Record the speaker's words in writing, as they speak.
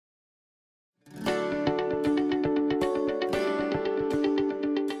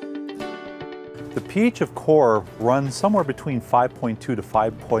pH of Coir runs somewhere between 5.2 to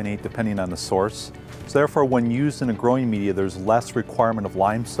 5.8 depending on the source. So therefore, when used in a growing media, there's less requirement of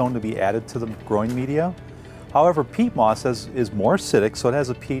limestone to be added to the growing media. However, peat moss is more acidic, so it has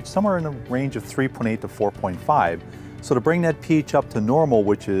a pH somewhere in the range of 3.8 to 4.5. So to bring that pH up to normal,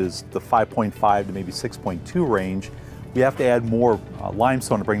 which is the 5.5 to maybe 6.2 range, we have to add more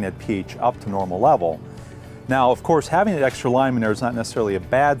limestone to bring that pH up to normal level. Now, of course, having an extra lime in there is not necessarily a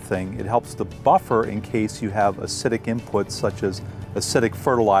bad thing. It helps to buffer in case you have acidic inputs such as acidic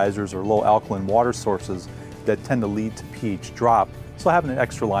fertilizers or low alkaline water sources that tend to lead to pH drop. So having an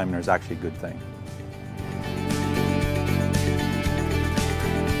extra lime in there is actually a good thing.